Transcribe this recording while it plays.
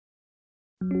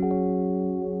Hey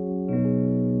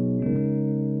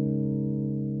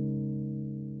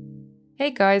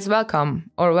guys, welcome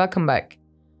or welcome back.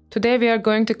 Today we are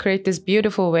going to create this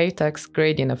beautiful wave text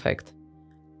gradient effect.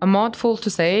 A mouthful to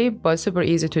say, but super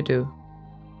easy to do.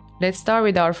 Let's start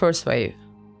with our first wave.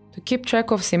 To keep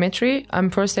track of symmetry, I'm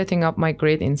first setting up my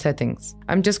grid in settings.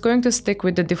 I'm just going to stick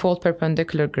with the default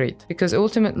perpendicular grid, because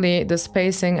ultimately the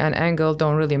spacing and angle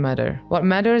don't really matter. What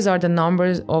matters are the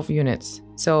numbers of units.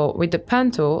 So with the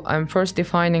pen tool, I'm first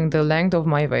defining the length of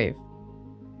my wave.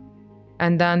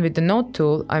 And then with the node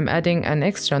tool, I'm adding an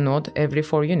extra node every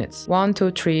 4 units. 1,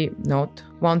 2, 3 node,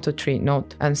 1, 2, 3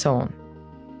 node, and so on.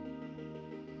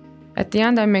 At the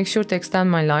end, I make sure to extend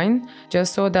my line,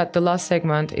 just so that the last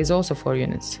segment is also 4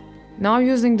 units. Now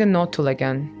using the node tool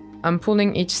again, I'm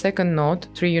pulling each second node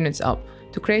 3 units up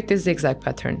to create this zigzag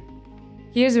pattern.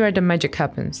 Here's where the magic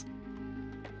happens.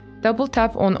 Double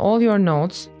tap on all your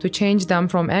nodes to change them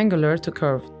from angular to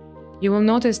curved. You will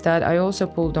notice that I also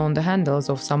pulled on the handles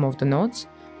of some of the nodes,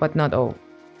 but not all.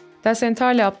 That's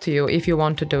entirely up to you if you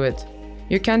want to do it.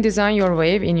 You can design your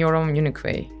wave in your own unique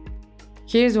way.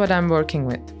 Here's what I'm working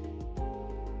with.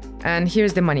 And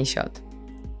here's the money shot.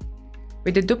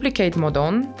 With the duplicate mode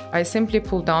on, I simply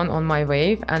pull down on my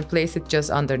wave and place it just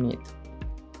underneath.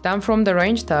 Then from the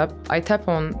range tab, I tap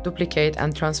on duplicate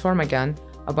and transform again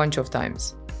a bunch of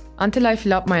times, until I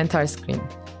fill up my entire screen.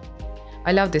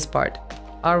 I love this part.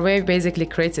 Our wave basically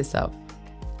creates itself.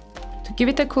 To give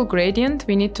it a cool gradient,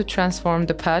 we need to transform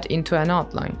the path into an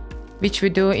outline, which we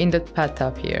do in the path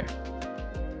tab here.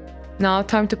 Now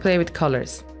time to play with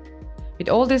colors. With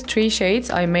all these 3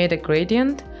 shades, I made a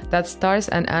gradient that starts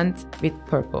and ends with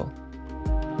purple.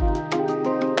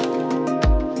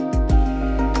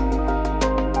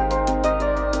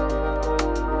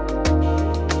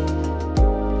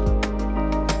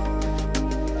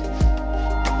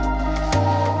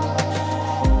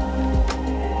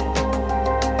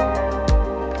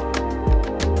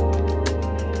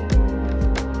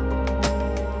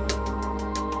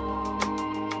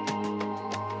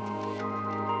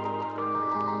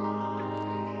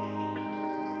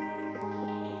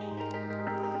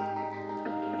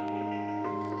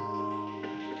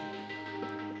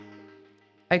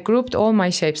 I grouped all my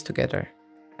shapes together.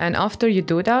 And after you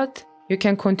do that, you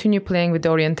can continue playing with the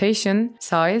orientation,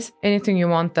 size, anything you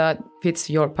want that fits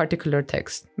your particular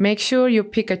text. Make sure you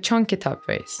pick a chunky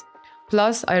typeface.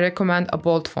 Plus, I recommend a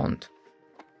bold font.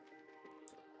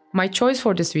 My choice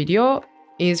for this video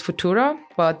is Futura,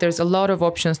 but there's a lot of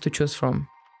options to choose from.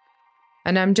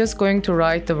 And I'm just going to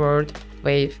write the word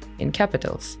wave in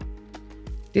capitals.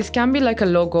 This can be like a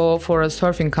logo for a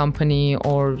surfing company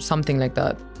or something like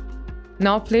that.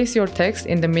 Now place your text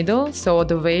in the middle so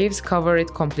the waves cover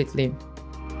it completely.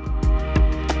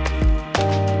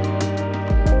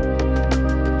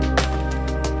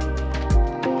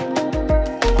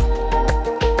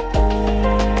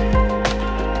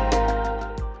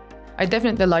 I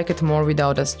definitely like it more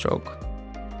without a stroke.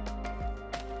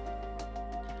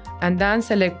 And then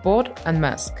select both and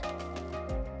mask.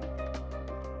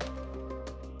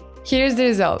 Here's the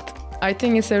result. I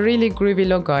think it's a really groovy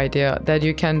logo idea that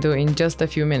you can do in just a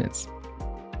few minutes.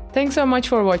 Thanks so much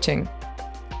for watching.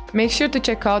 Make sure to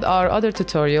check out our other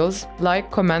tutorials, like,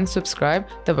 comment, subscribe,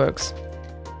 the works.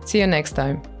 See you next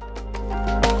time.